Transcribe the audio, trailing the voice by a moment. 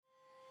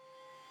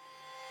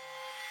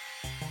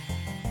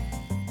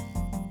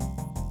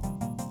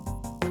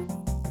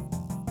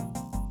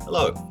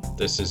Hello,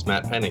 this is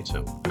Matt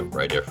Pennington of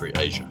Radio Free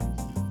Asia.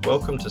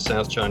 Welcome to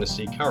South China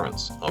Sea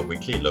Currents, our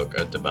weekly look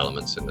at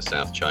developments in the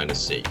South China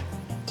Sea.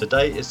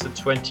 Today is the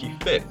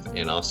 25th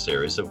in our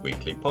series of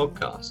weekly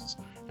podcasts,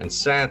 and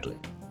sadly,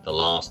 the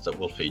last that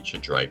will feature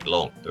Drake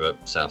Long, the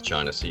South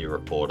China Sea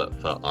reporter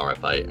for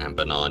RFA and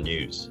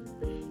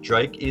BenarNews.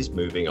 Drake is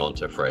moving on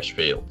to fresh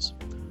fields,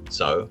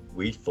 so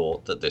we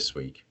thought that this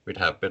week we'd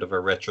have a bit of a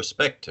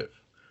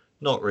retrospective,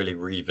 not really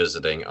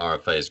revisiting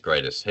RFA's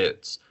greatest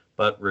hits,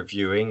 but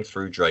reviewing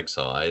through Drake's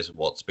eyes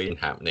what's been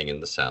happening in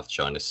the South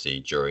China Sea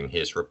during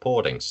his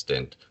reporting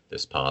stint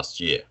this past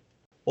year.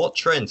 What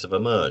trends have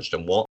emerged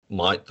and what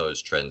might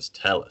those trends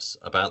tell us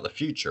about the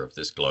future of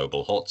this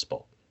global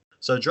hotspot?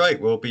 So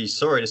Drake, we'll be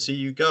sorry to see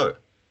you go.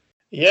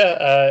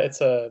 Yeah, it's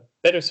a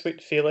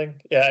bittersweet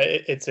feeling. Yeah,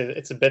 it's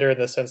a bitter in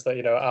the sense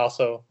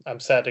that, I'm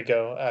sad to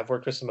go. I've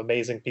worked with some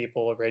amazing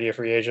people at Radio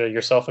Free Asia,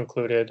 yourself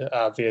included,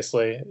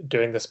 obviously.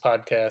 Doing this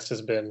podcast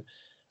has been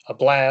a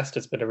blast.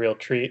 It's been a real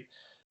treat.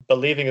 But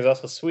leaving is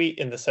also sweet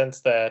in the sense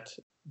that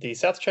the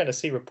South China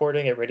Sea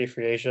reporting at Radio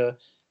Free Asia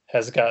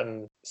has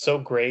gotten so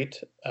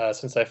great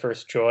since I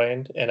first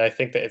joined, and I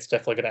think that it's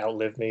definitely going to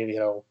outlive me,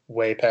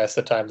 way past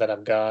the time that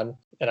I'm gone.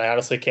 And I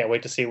honestly can't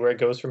wait to see where it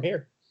goes from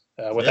here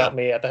without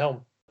me at the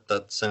helm.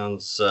 That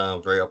sounds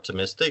very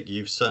optimistic.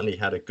 You've certainly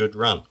had a good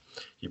run.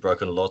 You've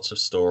broken lots of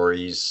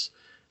stories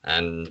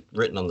and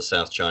written on the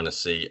South China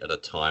Sea at a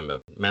time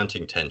of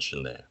mounting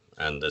tension there.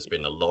 And there's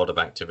been a lot of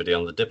activity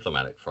on the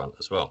diplomatic front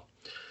as well.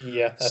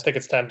 Yeah, I think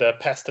it's time to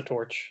pass the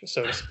torch,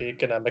 so to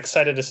speak, and I'm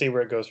excited to see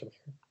where it goes from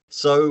here.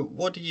 So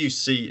what do you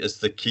see as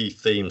the key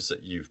themes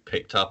that you've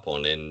picked up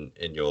on in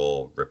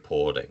your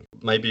reporting?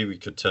 Maybe we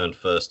could turn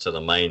first to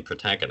the main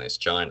protagonist,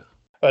 China.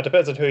 Well, it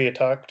depends on who you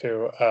talk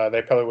to.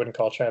 They probably wouldn't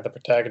call China the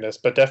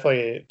protagonist, but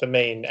definitely the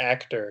main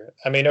actor.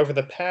 I mean, over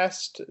the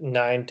past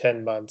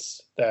 9-10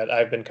 months that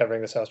I've been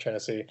covering the South China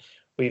Sea,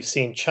 we've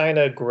seen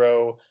China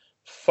grow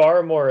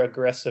far more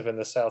aggressive in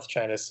the South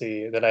China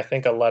Sea than I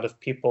think a lot of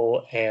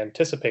people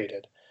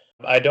anticipated.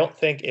 I don't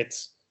think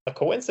it's a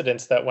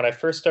coincidence that when I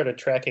first started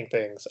tracking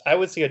things, I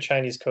would see a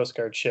Chinese Coast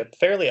Guard ship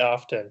fairly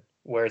often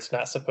where it's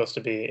not supposed to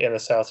be in the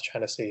South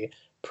China Sea,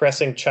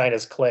 pressing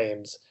China's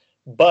claims.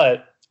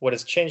 But what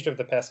has changed over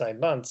the past 9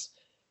 months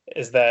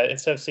is that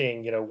instead of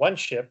seeing, one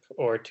ship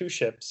or two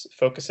ships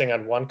focusing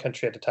on one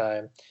country at a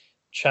time,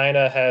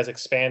 China has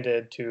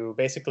expanded to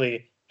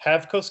basically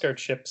have Coast Guard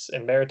ships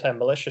and maritime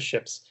militia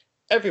ships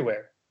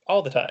everywhere,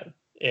 all the time,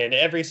 in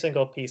every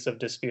single piece of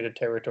disputed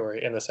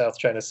territory in the South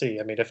China Sea.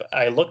 I mean, if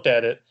I looked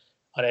at it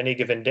on any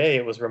given day,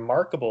 it was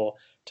remarkable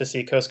to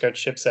see Coast Guard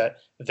ships at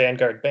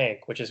Vanguard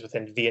Bank, which is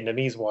within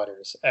Vietnamese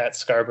waters, at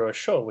Scarborough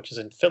Shoal, which is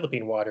in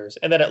Philippine waters,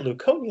 and then at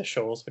Luconia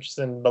Shoals, which is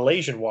in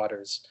Malaysian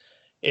waters.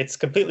 It's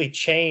completely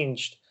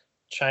changed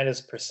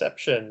China's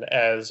perception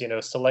as,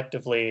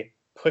 selectively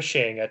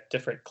pushing at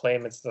different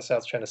claimants in the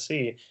South China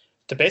Sea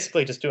to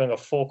basically just doing a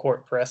full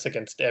court press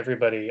against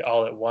everybody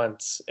all at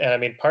once. And I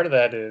mean, part of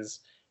that is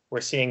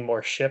we're seeing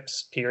more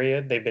ships,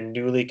 period. They've been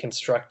newly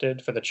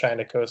constructed for the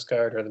China Coast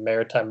Guard or the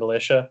maritime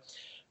militia.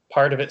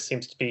 Part of it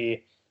seems to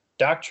be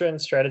doctrine,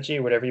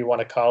 strategy, whatever you want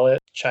to call it.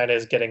 China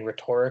is getting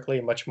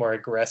rhetorically much more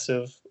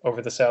aggressive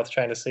over the South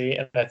China Sea.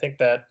 And I think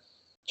that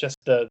just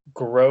the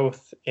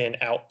growth in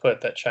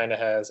output that China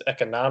has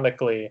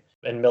economically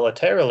and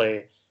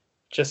militarily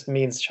just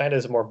means China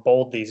is more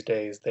bold these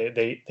days.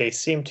 They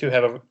seem to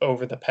have,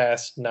 over the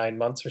past 9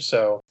 months or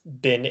so,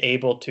 been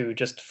able to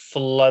just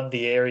flood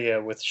the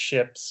area with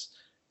ships,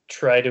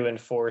 try to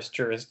enforce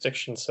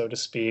jurisdiction, so to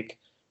speak,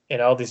 in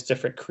all these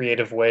different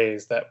creative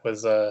ways that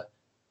was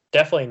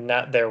definitely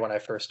not there when I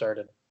first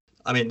started.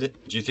 I mean, do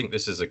you think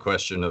this is a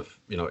question of,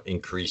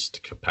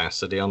 increased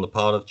capacity on the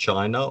part of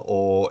China,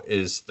 or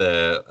is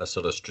there a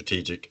sort of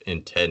strategic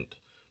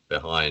intent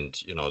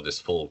behind, this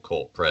full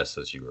court press,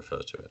 as you refer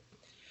to it?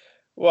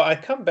 Well, I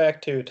come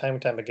back to time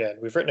and time again.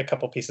 We've written a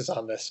couple pieces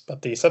on this,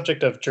 but the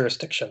subject of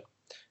jurisdiction.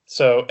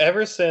 So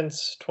ever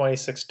since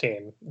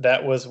 2016,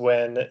 that was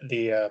when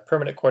the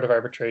Permanent Court of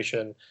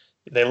Arbitration,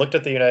 they looked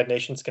at the United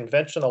Nations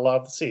Convention on the Law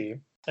of the Sea,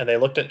 and they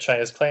looked at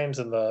China's claims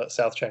in the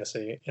South China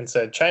Sea and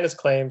said China's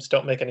claims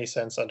don't make any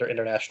sense under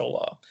international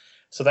law.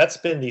 So that's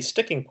been the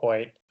sticking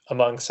point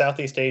among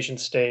Southeast Asian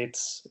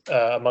states,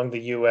 among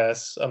the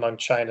U.S., among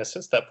China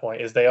since that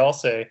point, is they all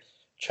say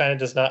China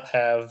does not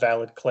have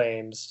valid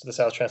claims to the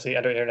South China Sea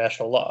under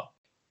international law.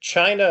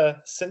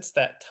 China, since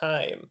that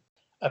time,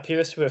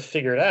 appears to have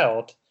figured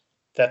out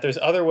that there's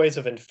other ways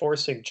of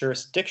enforcing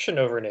jurisdiction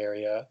over an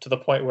area to the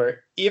point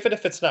where even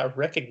if it's not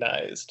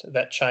recognized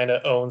that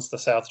China owns the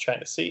South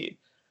China Sea,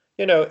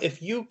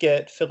 if you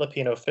get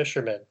Filipino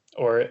fishermen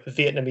or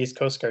Vietnamese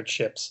Coast Guard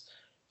ships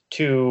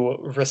to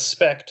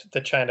respect the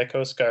China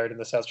Coast Guard in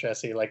the South China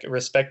Sea, like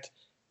respect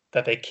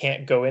that they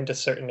can't go into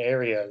certain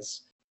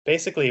areas,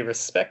 basically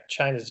respect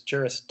China's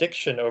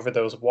jurisdiction over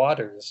those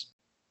waters,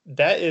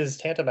 that is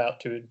tantamount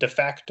to de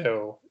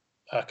facto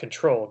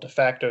control, de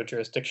facto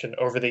jurisdiction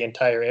over the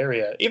entire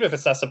area, even if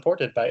it's not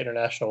supported by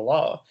international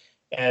law.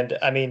 And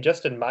I mean,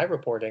 just in my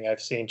reporting,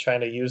 I've seen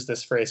China use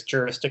this phrase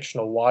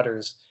jurisdictional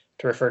waters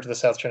to refer to the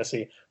South China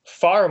Sea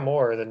far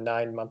more than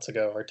 9 months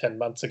ago or 10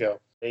 months ago.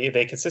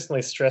 They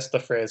consistently stress the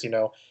phrase,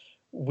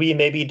 we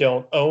maybe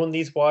don't own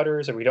these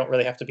waters, or we don't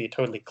really have to be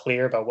totally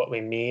clear about what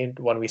we mean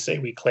when we say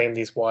we claim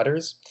these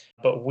waters,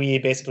 but we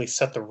basically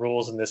set the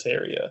rules in this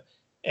area.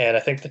 And I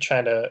think the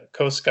China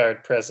Coast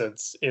Guard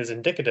presence is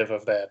indicative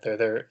of that.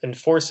 They're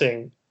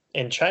enforcing,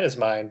 in China's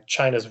mind,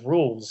 China's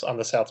rules on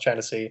the South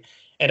China Sea.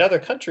 And other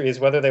countries,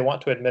 whether they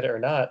want to admit it or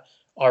not,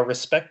 are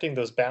respecting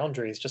those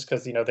boundaries just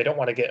because, they don't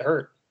want to get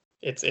hurt.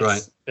 It's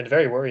Right. been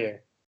very worrying.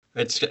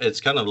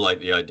 It's kind of like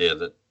the idea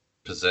that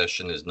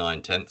possession is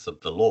 9/10 of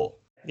the law.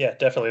 Yeah,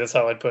 definitely. That's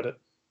how I'd put it.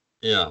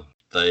 Yeah,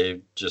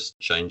 they just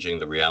changing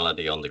the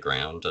reality on the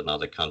ground, and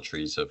other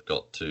countries have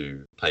got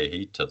to pay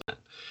heed to that.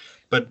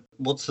 But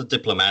what's the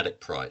diplomatic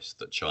price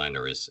that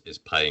China is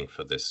paying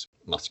for this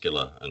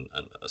muscular and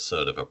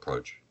assertive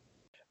approach?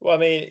 Well, I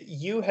mean,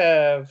 you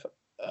have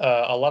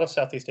a lot of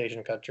Southeast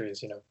Asian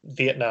countries,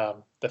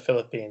 Vietnam, the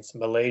Philippines,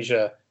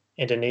 Malaysia,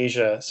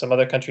 Indonesia, some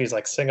other countries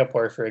like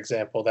Singapore, for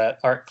example, that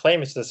aren't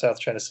claiming to the South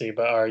China Sea,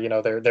 but are,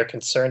 they're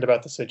concerned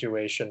about the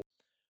situation,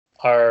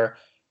 are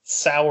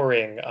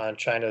souring on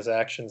China's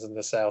actions in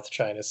the South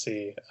China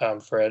Sea.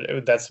 For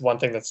it, that's one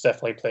thing that's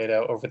definitely played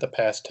out over the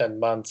past 10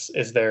 months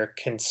is they're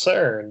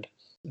concerned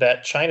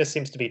that China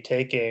seems to be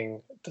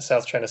taking the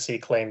South China Sea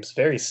claims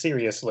very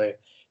seriously.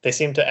 They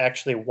seem to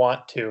actually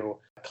want to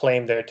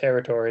claim their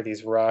territory,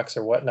 these rocks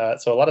or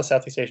whatnot. So a lot of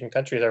Southeast Asian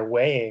countries are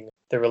weighing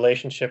the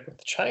relationship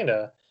with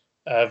China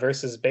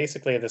versus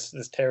basically this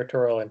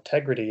territorial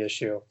integrity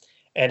issue.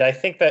 And I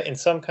think that in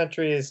some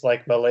countries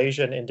like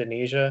Malaysia and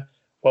Indonesia,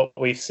 what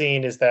we've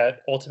seen is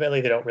that ultimately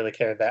they don't really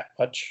care that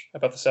much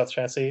about the South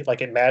China Sea.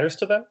 Like it matters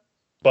to them,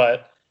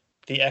 but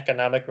the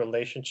economic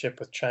relationship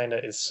with China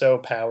is so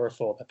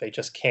powerful that they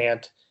just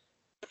can't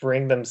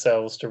bring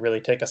themselves to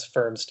really take a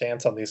firm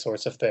stance on these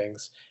sorts of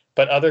things.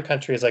 But other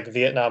countries like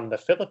Vietnam and the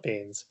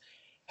Philippines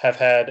have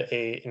had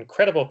a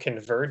incredible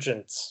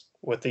convergence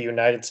with the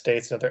United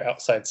States and other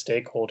outside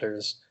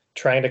stakeholders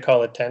trying to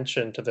call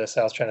attention to the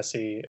South China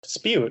Sea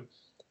dispute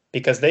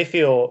because they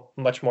feel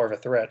much more of a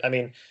threat. I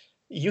mean,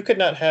 you could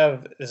not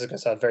have, this is going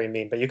to sound very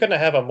mean, but you couldn't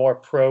have a more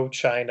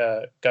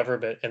pro-China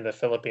government in the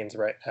Philippines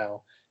right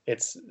now.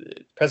 It's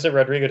President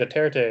Rodrigo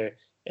Duterte,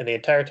 in the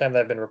entire time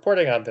that I've been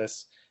reporting on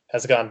this,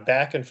 has gone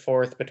back and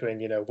forth between,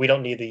 we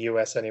don't need the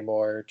US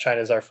anymore,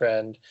 China's our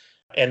friend.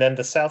 And then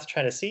the South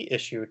China Sea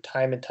issue,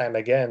 time and time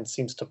again,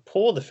 seems to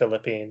pull the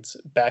Philippines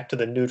back to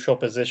the neutral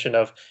position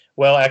of,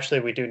 well, actually,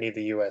 we do need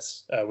the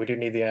US. We do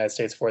need the United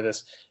States for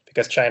this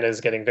because China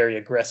is getting very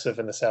aggressive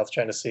in the South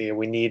China Sea. And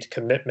we need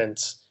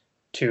commitments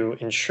to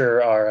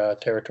ensure our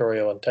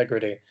territorial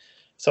integrity.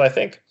 So I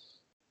think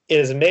it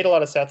has made a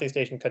lot of Southeast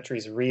Asian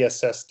countries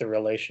reassess the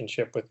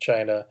relationship with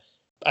China.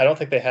 I don't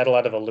think they had a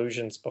lot of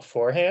illusions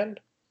beforehand,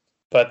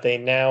 but they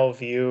now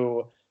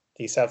view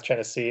the South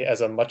China Sea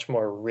as a much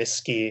more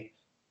risky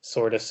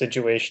sort of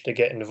situation to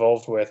get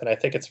involved with. And I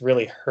think it's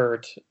really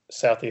hurt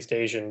Southeast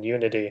Asian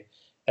unity.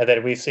 And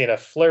then we've seen a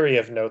flurry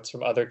of notes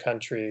from other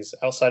countries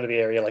outside of the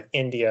area, like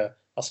India,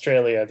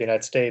 Australia, the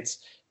United States,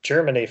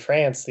 Germany,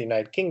 France, the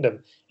United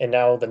Kingdom, and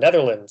now the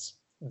Netherlands.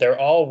 They're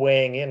all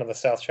weighing in on the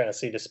South China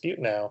Sea dispute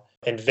now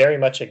and very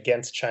much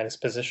against China's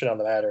position on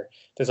the matter.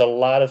 There's a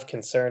lot of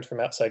concern from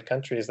outside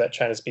countries that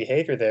China's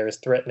behavior there is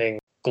threatening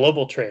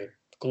global trade,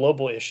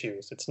 global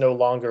issues. It's no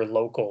longer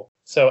local.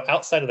 So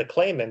outside of the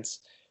claimants,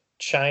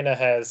 China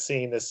has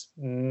seen this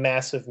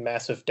massive,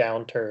 massive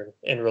downturn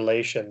in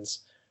relations.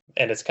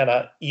 And it's kind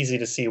of easy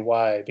to see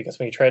why, because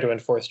when you try to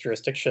enforce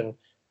jurisdiction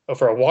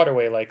over a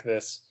waterway like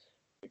this,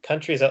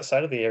 countries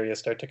outside of the area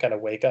start to kind of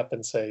wake up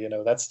and say,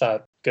 that's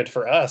not good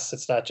for us.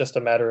 It's not just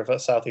a matter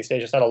of Southeast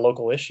Asia. It's not a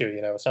local issue.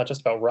 It's not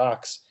just about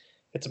rocks.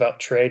 It's about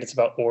trade. It's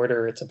about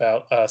order. It's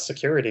about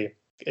security.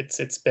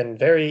 It's been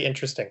very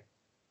interesting.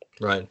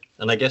 Right.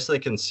 And I guess they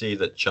can see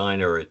that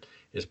China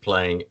is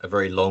playing a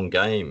very long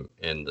game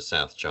in the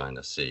South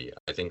China Sea.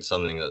 I think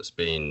something that's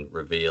been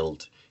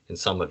revealed in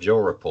some of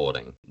your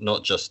reporting,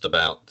 not just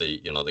about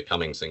the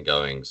comings and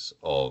goings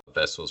of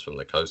vessels from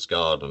the Coast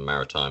Guard and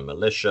maritime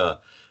militia,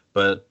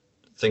 but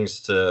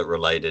things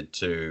related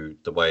to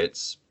the way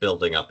it's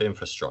building up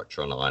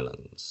infrastructure on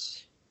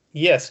islands.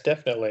 Yes,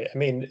 definitely. I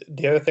mean,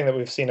 the other thing that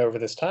we've seen over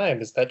this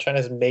time is that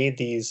China's made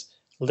these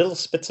little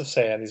spits of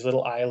sand, these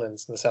little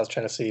islands in the South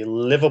China Sea,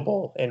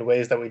 livable in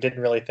ways that we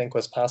didn't really think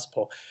was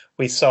possible.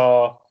 We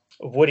saw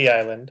Woody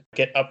Island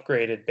get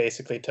upgraded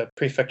basically to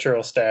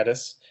prefectural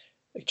status.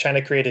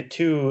 China created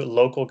 2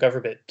 local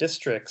government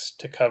districts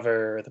to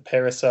cover the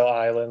Paracel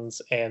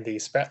Islands and the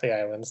Spratly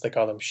Islands. They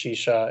call them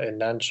Shisha and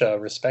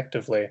Nansha,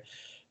 respectively.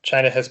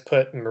 China has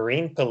put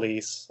marine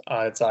police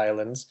on its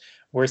islands.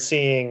 We're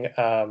seeing,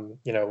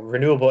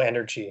 renewable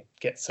energy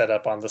get set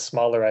up on the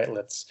smaller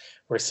islets.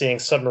 We're seeing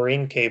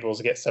submarine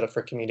cables get set up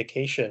for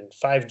communication,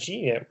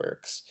 5G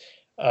networks,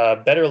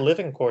 better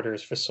living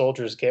quarters for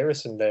soldiers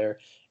garrisoned there.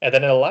 And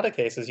then in a lot of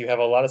cases, you have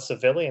a lot of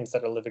civilians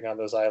that are living on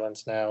those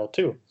islands now,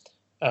 too.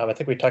 I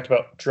think we talked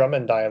about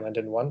Drummond Island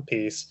in one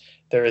piece.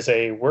 There is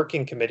a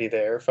working committee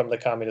there from the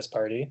Communist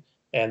Party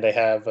and they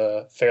have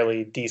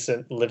fairly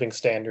decent living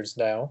standards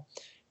now.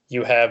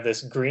 You have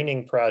this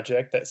greening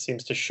project that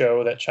seems to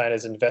show that China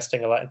is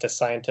investing a lot into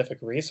scientific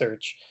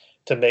research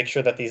to make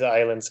sure that these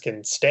islands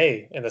can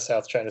stay in the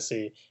South China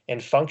Sea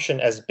and function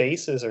as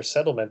bases or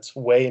settlements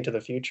way into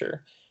the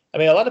future. I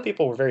mean, a lot of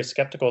people were very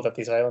skeptical that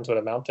these islands would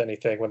amount to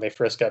anything when they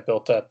first got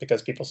built up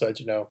because people said,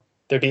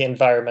 there'd be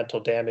environmental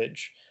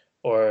damage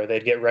or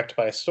they'd get wrecked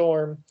by a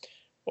storm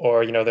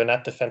or, they're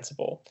not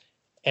defensible.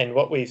 And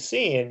what we've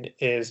seen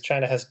is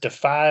China has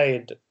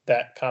defied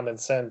that common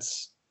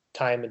sense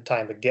time and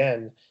time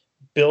again,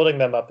 building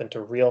them up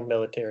into real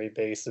military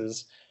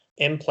bases,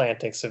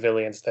 implanting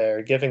civilians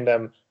there, giving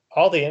them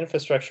all the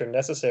infrastructure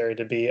necessary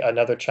to be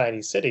another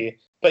Chinese city,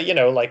 but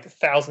like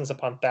thousands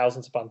upon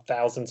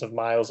thousands of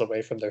miles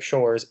away from their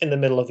shores in the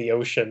middle of the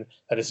ocean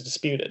that is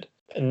disputed.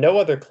 And no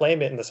other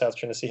claimant in the South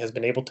China Sea has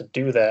been able to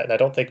do that, and I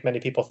don't think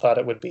many people thought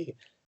it would be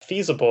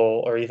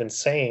feasible or even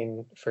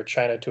sane for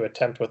China to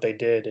attempt what they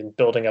did in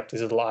building up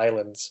these little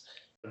islands.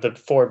 The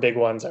four big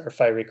ones are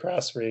Fiery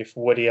Cross Reef,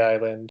 Woody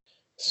Island,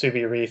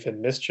 Subi Reef,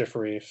 and Mischief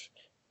Reef.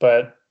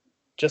 But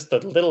just the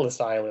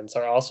littlest islands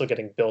are also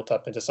getting built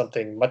up into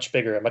something much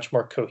bigger, a much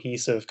more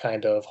cohesive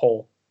kind of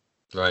whole.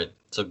 Right.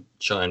 So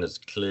China's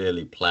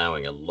clearly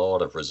plowing a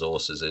lot of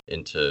resources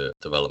into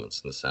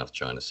developments in the South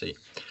China Sea.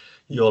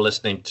 You're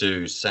listening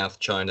to South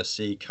China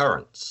Sea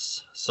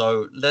Currents.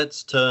 So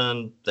let's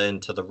turn then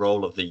to the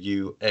role of the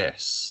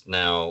US.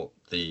 Now,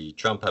 the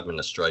Trump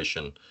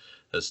administration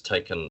has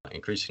taken an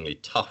increasingly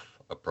tough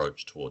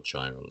approach toward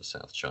China on the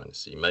South China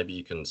Sea. Maybe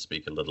you can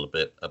speak a little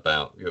bit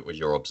about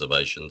your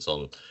observations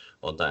on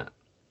that.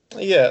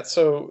 Yeah,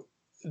 so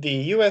the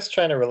US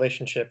China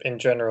relationship in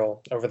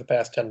general over the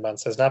past 10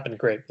 months has not been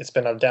great. It's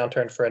been on a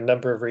downturn for a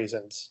number of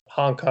reasons.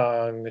 Hong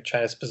Kong,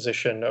 China's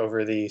position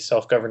over the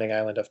self governing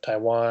island of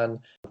Taiwan,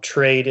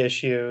 trade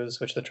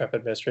issues, which the Trump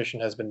administration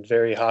has been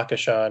very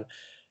hawkish on,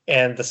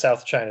 and the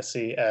South China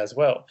Sea as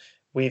well.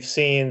 We've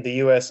seen the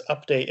US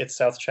update its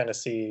South China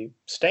Sea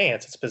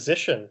stance, its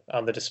position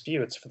on the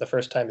disputes for the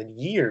first time in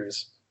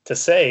years, to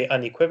say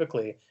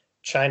unequivocally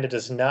China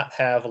does not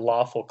have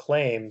lawful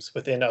claims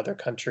within other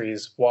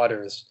countries'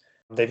 waters.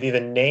 They've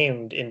even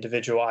named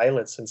individual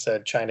islets and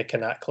said China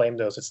cannot claim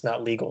those. It's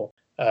not legal,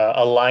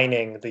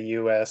 aligning the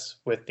U.S.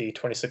 with the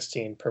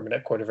 2016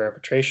 Permanent Court of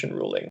Arbitration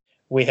ruling.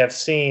 We have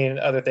seen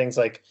other things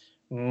like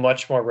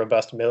much more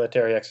robust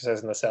military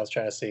exercise in the South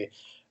China Sea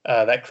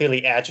that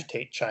clearly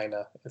agitate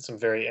China in some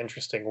very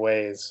interesting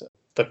ways.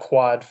 The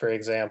Quad, for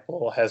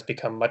example, has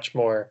become much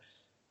more,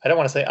 I don't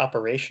want to say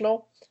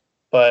operational,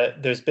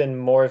 but there's been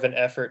more of an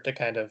effort to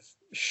kind of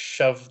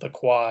shove the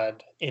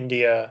Quad,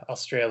 India,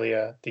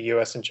 Australia, the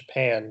US, and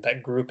Japan,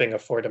 that grouping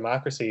of four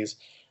democracies,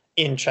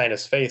 in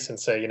China's face and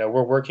say,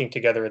 we're working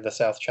together in the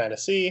South China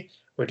Sea.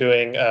 We're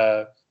doing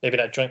maybe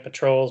not joint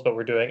patrols, but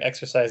we're doing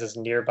exercises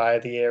nearby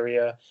the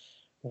area.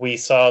 We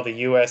saw the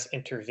US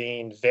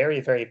intervene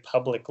very, very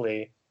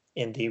publicly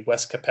in the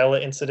West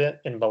Capella incident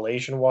in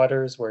Malaysian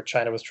waters, where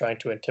China was trying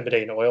to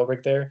intimidate an oil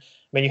rig there.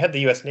 I mean, you had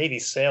the US Navy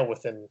sail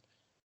within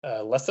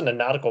less than a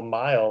nautical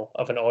mile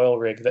of an oil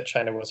rig that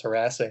China was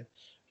harassing,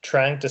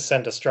 trying to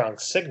send a strong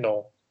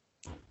signal.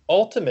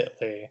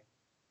 Ultimately,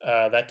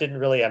 that didn't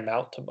really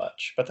amount to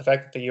much. But the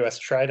fact that the U.S.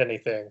 tried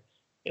anything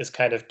is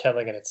kind of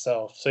telling in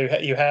itself. So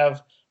you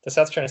have the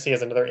South China Sea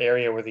as another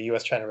area where the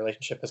U.S.-China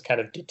relationship has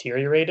kind of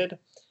deteriorated,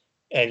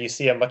 and you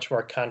see a much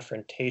more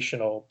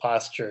confrontational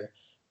posture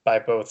by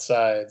both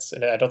sides.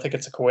 And I don't think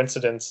it's a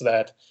coincidence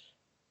that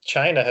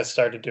China has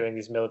started doing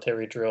these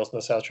military drills in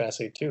the South China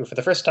Sea too. For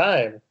the first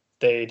time,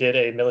 they did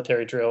a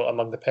military drill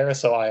among the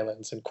Paracel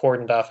Islands and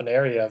cordoned off an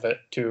area of it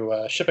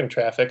to shipping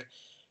traffic.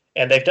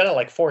 And they've done it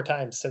like 4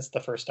 times since the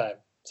first time.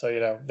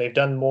 So, they've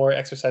done more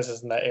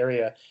exercises in that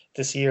area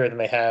this year than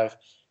they have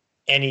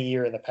any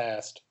year in the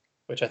past,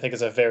 which I think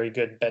is a very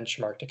good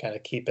benchmark to kind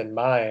of keep in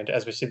mind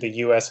as we see the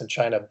US and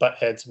China butt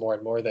heads more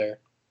and more there.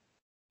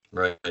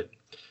 Right.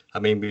 I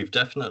mean, we've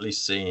definitely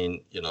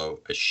seen,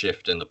 a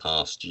shift in the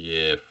past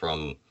year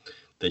from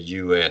the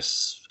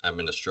US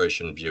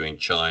administration viewing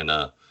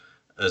China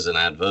as an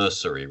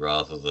adversary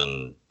rather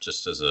than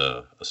just as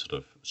a sort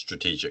of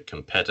strategic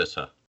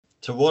competitor.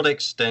 To what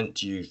extent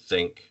do you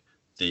think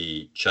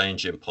the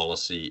change in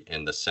policy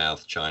in the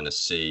South China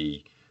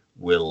Sea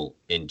will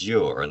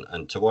endure?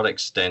 And to what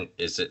extent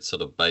is it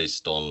sort of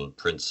based on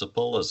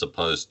principle as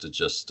opposed to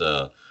just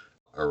a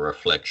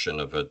reflection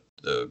of a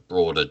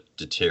broader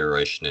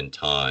deterioration in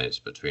ties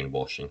between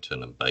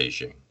Washington and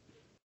Beijing?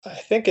 I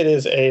think it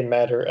is a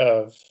matter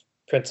of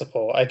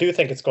principle. I do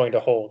think it's going to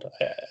hold.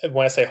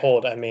 When I say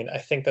hold, I mean I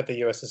think that the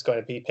U.S. is going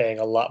to be paying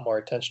a lot more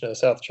attention to the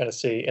South China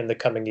Sea in the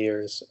coming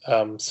years,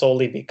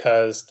 solely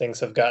because things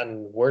have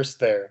gotten worse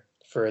there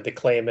for the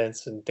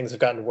claimants, and things have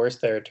gotten worse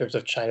there in terms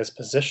of China's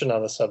position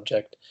on the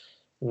subject,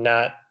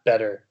 not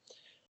better.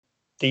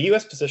 The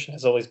U.S. position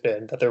has always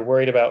been that they're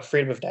worried about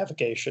freedom of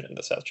navigation in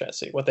the South China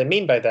Sea. What they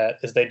mean by that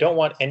is they don't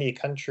want any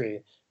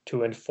country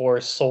to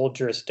enforce sole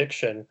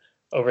jurisdiction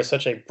over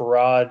such a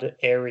broad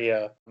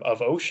area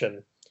of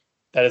ocean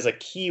that is a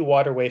key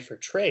waterway for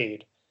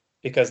trade,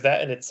 because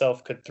that in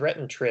itself could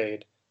threaten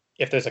trade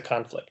if there's a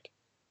conflict.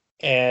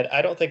 And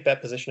I don't think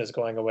that position is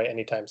going away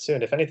anytime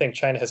soon. If anything,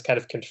 China has kind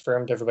of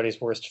confirmed everybody's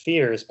worst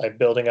fears by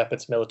building up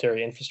its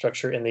military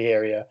infrastructure in the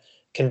area,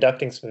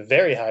 conducting some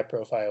very high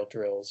profile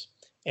drills,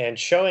 and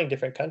showing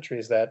different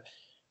countries that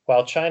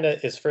while China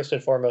is first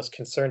and foremost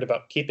concerned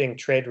about keeping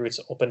trade routes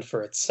open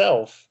for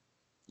itself,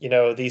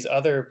 these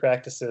other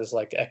practices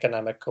like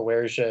economic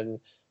coercion,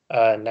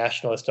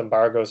 nationalist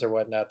embargoes or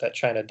whatnot that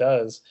China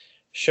does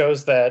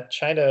shows that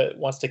China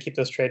wants to keep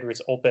those trade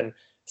routes open,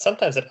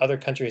 sometimes at other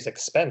countries'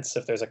 expense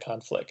if there's a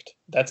conflict.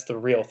 That's the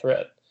real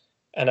threat.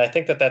 And I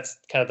think that that's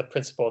kind of the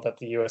principle that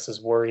the US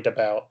is worried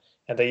about.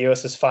 And the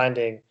US is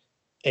finding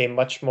a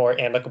much more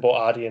amicable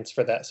audience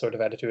for that sort of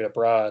attitude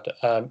abroad.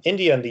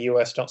 India and the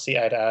US don't see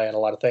eye to eye on a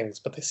lot of things,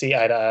 but they see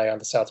eye to eye on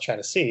the South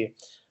China Sea.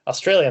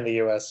 Australia and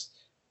the US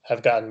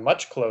have gotten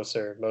much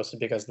closer, mostly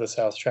because of the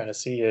South China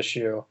Sea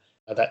issue,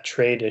 that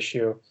trade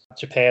issue.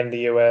 Japan and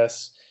the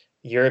US,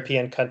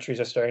 European countries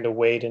are starting to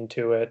wade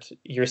into it.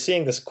 You're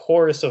seeing this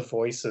chorus of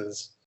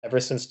voices ever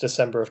since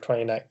December of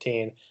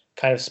 2019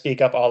 kind of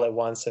speak up all at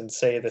once and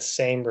say the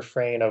same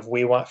refrain of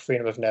we want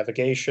freedom of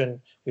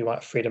navigation, we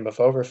want freedom of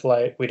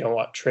overflight, we don't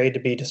want trade to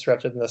be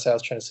disrupted in the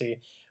South China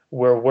Sea.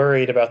 We're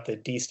worried about the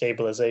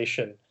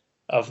destabilization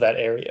of that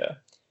area.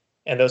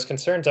 And those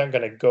concerns aren't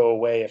going to go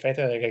away. If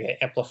anything, they're going to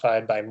get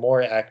amplified by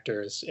more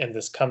actors in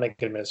this coming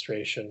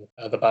administration,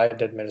 the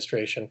Biden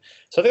administration.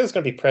 So I think there's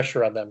going to be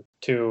pressure on them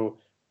to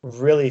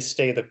really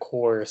stay the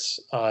course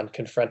on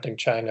confronting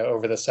China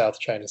over the South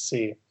China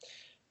Sea.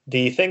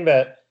 The thing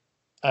that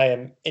I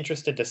am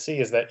interested to see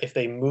is that if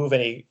they move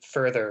any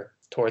further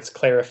towards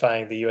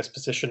clarifying the U.S.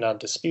 position on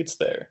disputes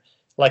there,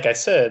 like I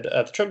said,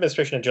 the Trump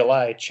administration in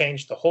July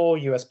changed the whole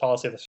U.S.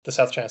 policy of the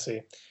South China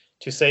Sea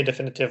to say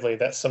definitively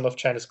that some of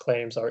China's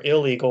claims are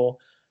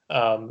illegal,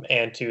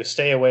 and to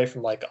stay away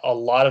from like a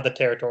lot of the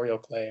territorial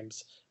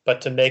claims,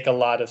 but to make a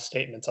lot of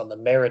statements on the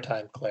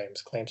maritime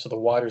claims to the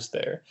waters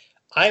there.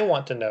 I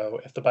want to know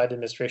if the Biden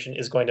administration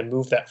is going to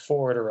move that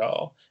forward at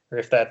all, or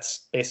if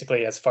that's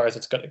basically as far as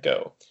it's going to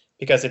go,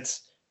 because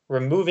it's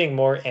removing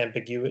more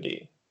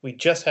ambiguity. We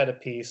just had a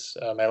piece,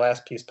 my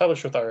last piece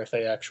published with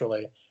RFA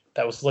actually,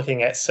 that was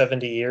looking at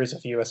 70 years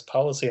of US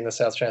policy in the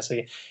South China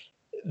Sea.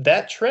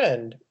 That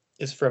trend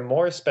is for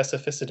more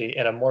specificity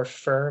and a more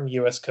firm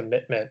US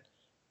commitment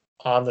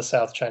on the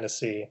South China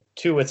Sea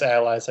to its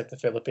allies like the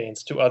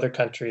Philippines, to other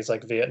countries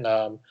like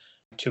Vietnam,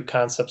 to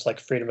concepts like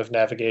freedom of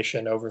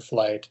navigation,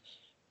 overflight.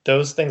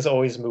 Those things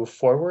always move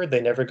forward.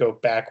 They never go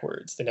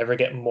backwards. They never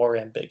get more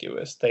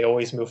ambiguous. They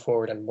always move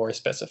forward in more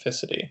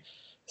specificity.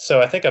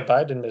 So I think a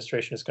Biden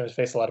administration is going to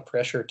face a lot of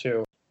pressure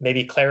to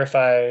maybe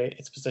clarify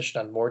its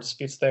position on more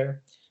disputes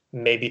there,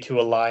 maybe to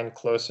align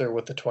closer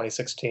with the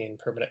 2016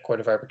 Permanent Court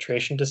of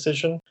Arbitration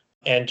decision,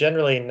 and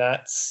generally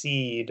not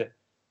cede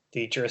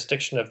the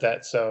jurisdiction of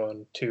that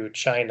zone to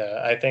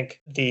China. I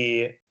think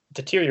the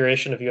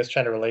deterioration of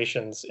US-China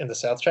relations in the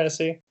South China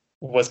Sea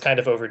was kind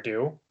of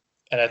overdue.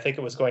 And I think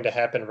it was going to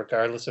happen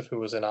regardless of who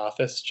was in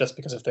office, just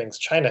because of things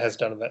China has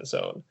done in that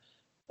zone.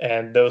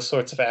 And those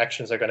sorts of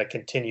actions are going to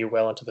continue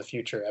well into the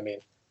future. I mean,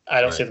 I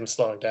don't see them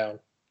slowing down.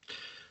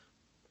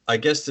 I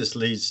guess this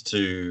leads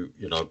to,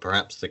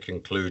 perhaps the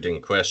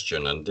concluding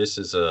question. And this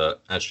is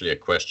actually a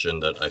question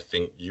that I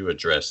think you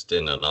addressed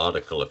in an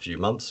article a few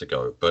months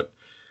ago. But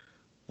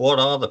what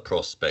are the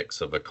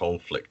prospects of a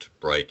conflict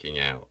breaking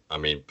out? I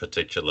mean,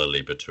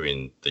 particularly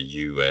between the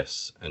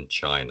US and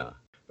China.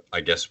 I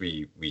guess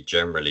we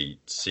generally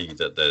see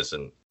that there's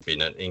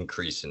been an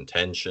increase in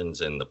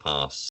tensions in the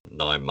past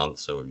 9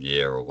 months or a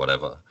year or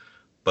whatever.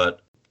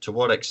 But to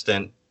what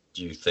extent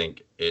do you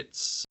think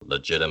it's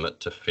legitimate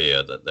to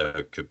fear that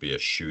there could be a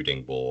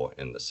shooting war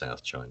in the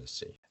South China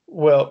Sea?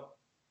 Well,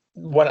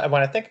 when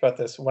I think about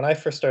this, when I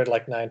first started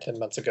like 9, 10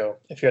 months ago,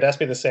 if you had asked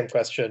me the same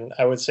question,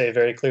 I would say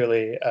very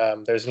clearly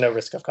there's no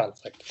risk of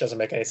conflict. It doesn't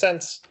make any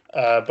sense.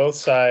 Both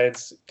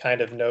sides kind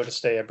of know to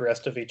stay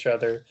abreast of each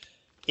other.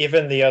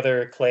 Even the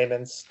other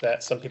claimants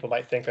that some people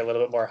might think are a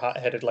little bit more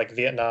hot-headed, like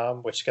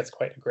Vietnam, which gets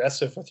quite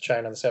aggressive with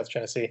China in the South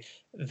China Sea,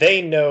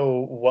 they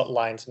know what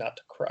lines not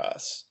to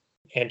cross.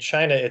 And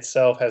China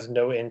itself has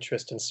no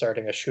interest in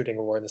starting a shooting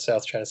war in the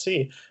South China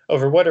Sea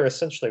over what are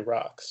essentially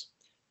rocks.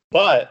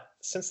 But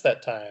since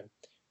that time,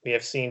 we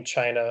have seen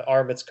China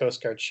arm its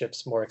Coast Guard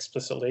ships more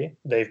explicitly.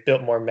 They've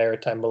built more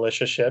maritime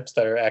militia ships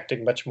that are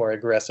acting much more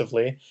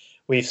aggressively.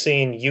 We've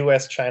seen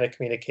US-China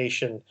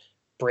communication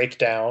break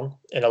down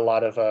in a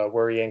lot of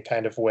worrying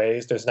kind of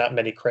ways. There's not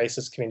many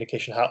crisis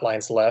communication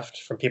hotlines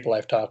left from people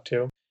I've talked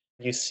to.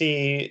 You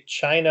see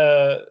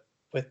China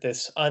with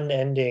this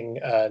unending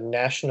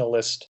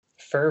nationalist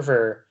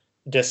fervor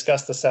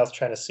discuss the South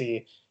China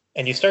Sea.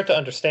 And you start to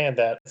understand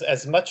that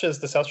as much as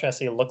the South China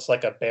Sea looks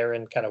like a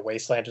barren kind of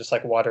wasteland, just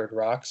like watered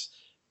rocks,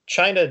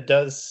 China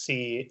does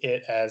see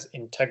it as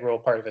integral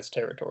part of its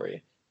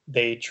territory.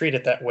 They treat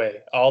it that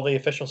way. All the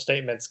official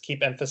statements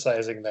keep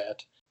emphasizing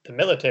that. The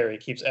military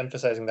keeps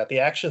emphasizing that the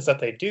actions that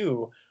they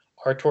do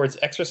are towards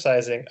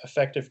exercising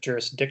effective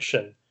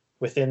jurisdiction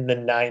within the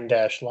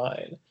 9-dash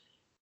line.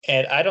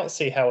 And I don't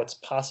see how it's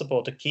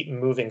possible to keep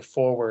moving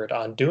forward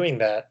on doing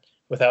that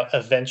without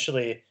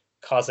eventually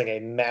causing a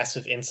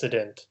massive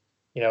incident.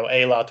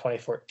 A-Law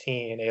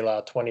 2014,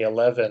 A-Law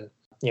 2011,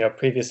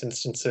 previous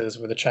instances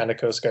where the China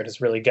Coast Guard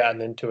has really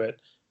gotten into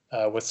it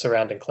with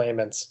surrounding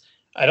claimants.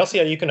 I don't see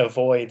how you can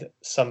avoid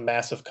some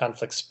massive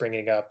conflict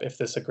springing up if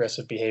this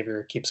aggressive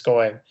behavior keeps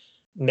going.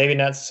 Maybe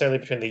not necessarily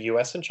between the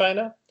US and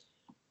China,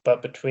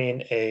 but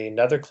between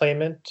another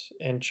claimant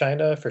in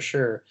China for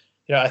sure.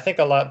 I think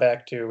a lot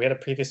back to, we had a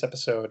previous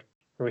episode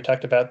where we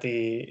talked about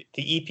the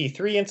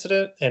EP3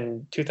 incident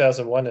in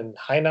 2001 in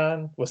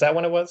Hainan. Was that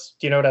when it was?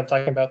 Do you know what I'm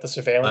talking about? The I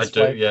surveillance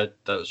do, flight? yeah,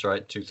 that was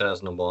right,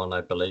 2001,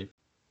 I believe.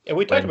 And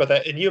we talked When about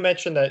that, and you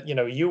mentioned that,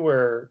 you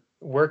were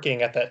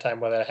working at that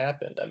time when that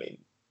happened. I mean,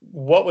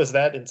 what was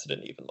that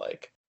incident even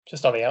like,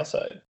 just on the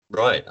outside?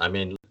 Right. I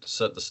mean,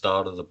 it's at the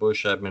start of the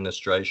Bush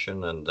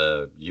administration, and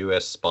the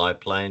US spy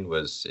plane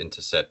was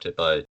intercepted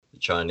by the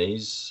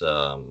Chinese.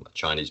 A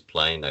Chinese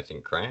plane, I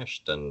think,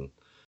 crashed, and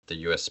the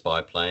US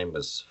spy plane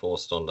was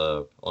forced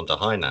onto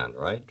Hainan,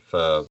 right,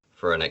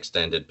 for an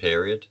extended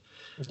period.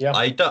 Yeah.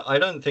 I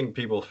don't think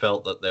people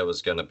felt that there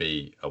was going to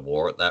be a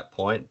war at that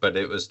point, but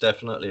it was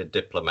definitely a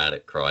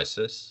diplomatic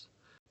crisis.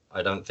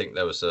 I don't think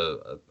there was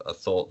a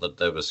thought that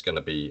there was going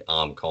to be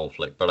armed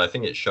conflict, but I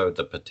think it showed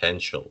the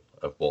potential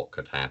of what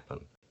could happen.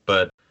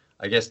 But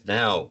I guess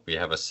now we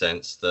have a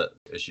sense that,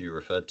 as you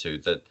referred to,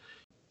 that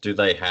do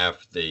they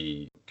have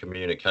the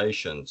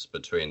communications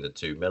between the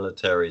two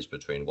militaries,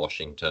 between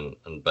Washington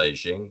and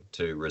Beijing,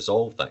 to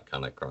resolve that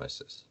kind of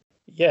crisis?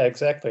 Yeah,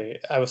 exactly.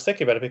 I was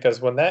thinking about it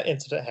because when that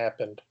incident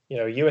happened,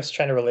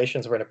 US-China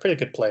relations were in a pretty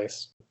good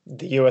place.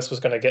 The US was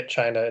going to get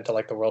China into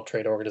like the World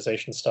Trade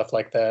Organization, stuff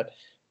like that.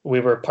 We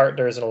were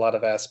partners in a lot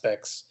of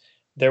aspects.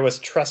 There was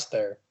trust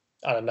there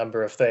on a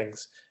number of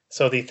things.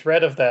 So the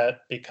threat of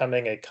that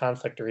becoming a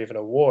conflict or even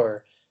a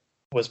war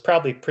was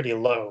probably pretty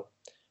low.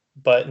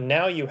 But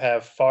now you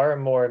have far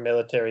more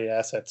military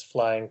assets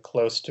flying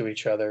close to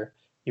each other.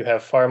 You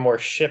have far more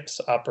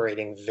ships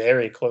operating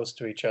very close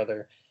to each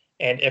other.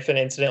 And if an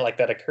incident like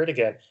that occurred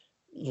again,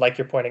 like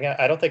you're pointing out,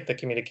 I don't think the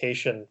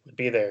communication would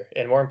be there.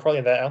 And more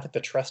importantly than that, I don't think the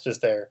trust is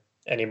there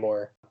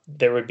anymore.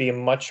 There would be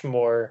much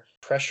more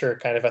pressure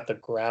kind of at the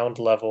ground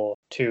level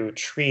to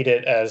treat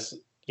it as,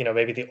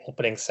 maybe the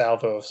opening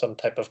salvo of some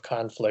type of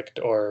conflict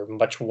or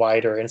much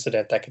wider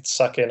incident that could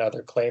suck in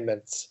other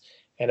claimants.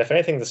 And if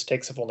anything, the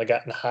stakes have only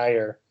gotten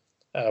higher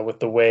with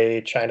the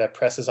way China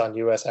presses on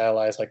US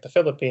allies like the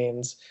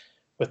Philippines,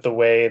 with the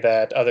way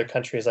that other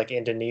countries like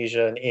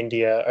Indonesia and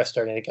India are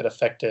starting to get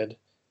affected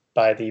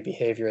by the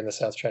behavior in the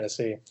South China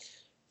Sea.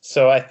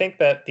 So I think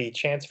that the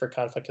chance for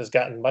conflict has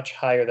gotten much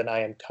higher than I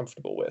am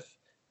comfortable with.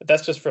 But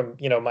that's just from,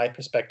 my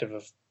perspective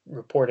of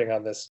reporting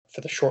on this for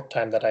the short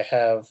time that I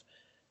have.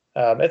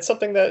 It's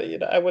something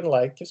that I wouldn't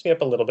like. Keeps me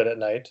up a little bit at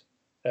night.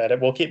 And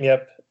it will keep me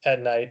up at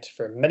night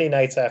for many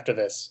nights after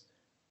this.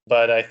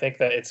 But I think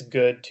that it's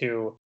good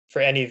to,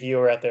 for any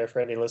viewer out there, for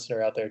any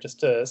listener out there, just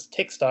to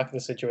take stock of the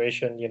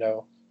situation,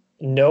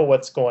 know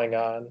what's going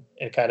on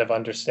and kind of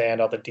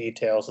understand all the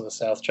details of the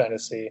South China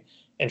Sea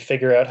and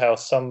figure out how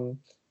some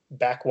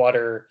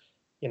backwater,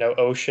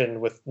 ocean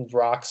with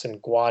rocks and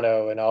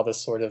guano and all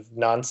this sort of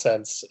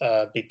nonsense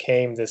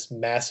became this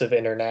massive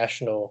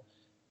international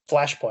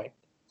flashpoint.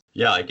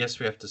 Yeah, I guess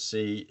we have to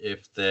see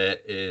if there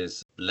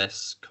is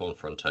less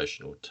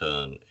confrontational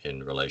turn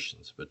in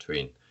relations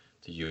between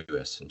the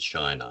US and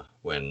China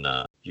when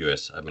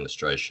US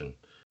administration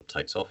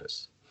takes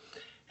office.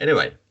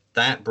 Anyway,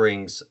 that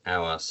brings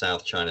our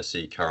South China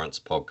Sea Currents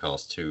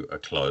podcast to a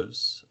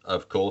close.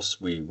 Of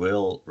course, we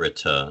will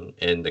return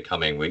in the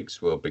coming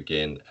weeks. We'll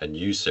begin a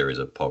new series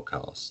of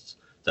podcasts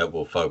that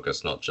will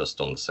focus not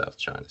just on the South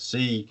China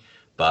Sea,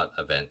 but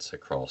events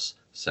across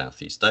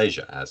Southeast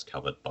Asia, as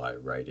covered by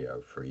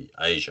Radio Free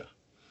Asia.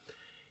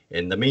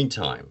 In the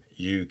meantime,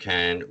 you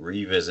can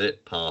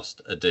revisit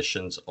past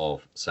editions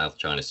of South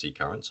China Sea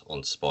Currents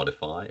on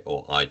Spotify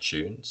or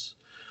iTunes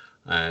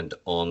and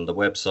on the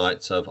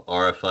websites of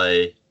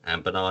RFA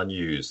and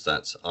BenarNews.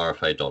 That's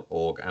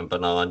rfa.org and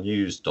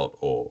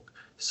benarnews.org.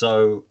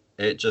 So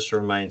it just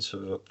remains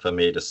for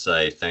me to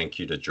say thank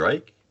you to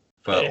Drake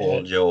for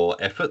all your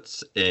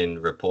efforts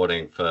in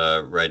reporting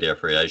for Radio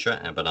Free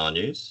Asia and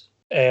BenarNews.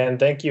 And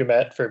thank you,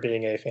 Matt, for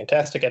being a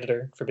fantastic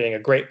editor, for being a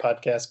great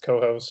podcast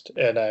co-host.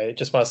 And I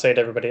just want to say to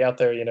everybody out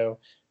there,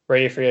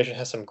 Radio Free Asia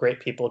has some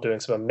great people doing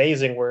some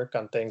amazing work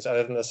on things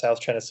other than the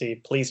South China Sea.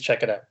 Please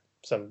check it out.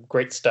 Some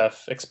great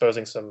stuff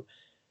exposing some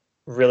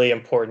really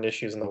important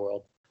issues in the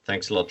world.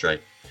 Thanks a lot,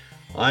 Drake.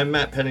 I'm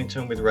Matt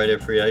Pennington with Radio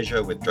Free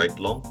Asia with Drake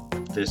Long.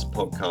 This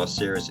podcast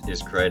series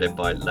is created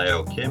by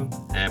Leo Kim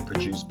and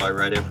produced by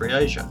Radio Free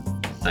Asia.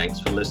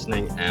 Thanks for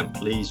listening, and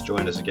please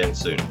join us again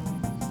soon.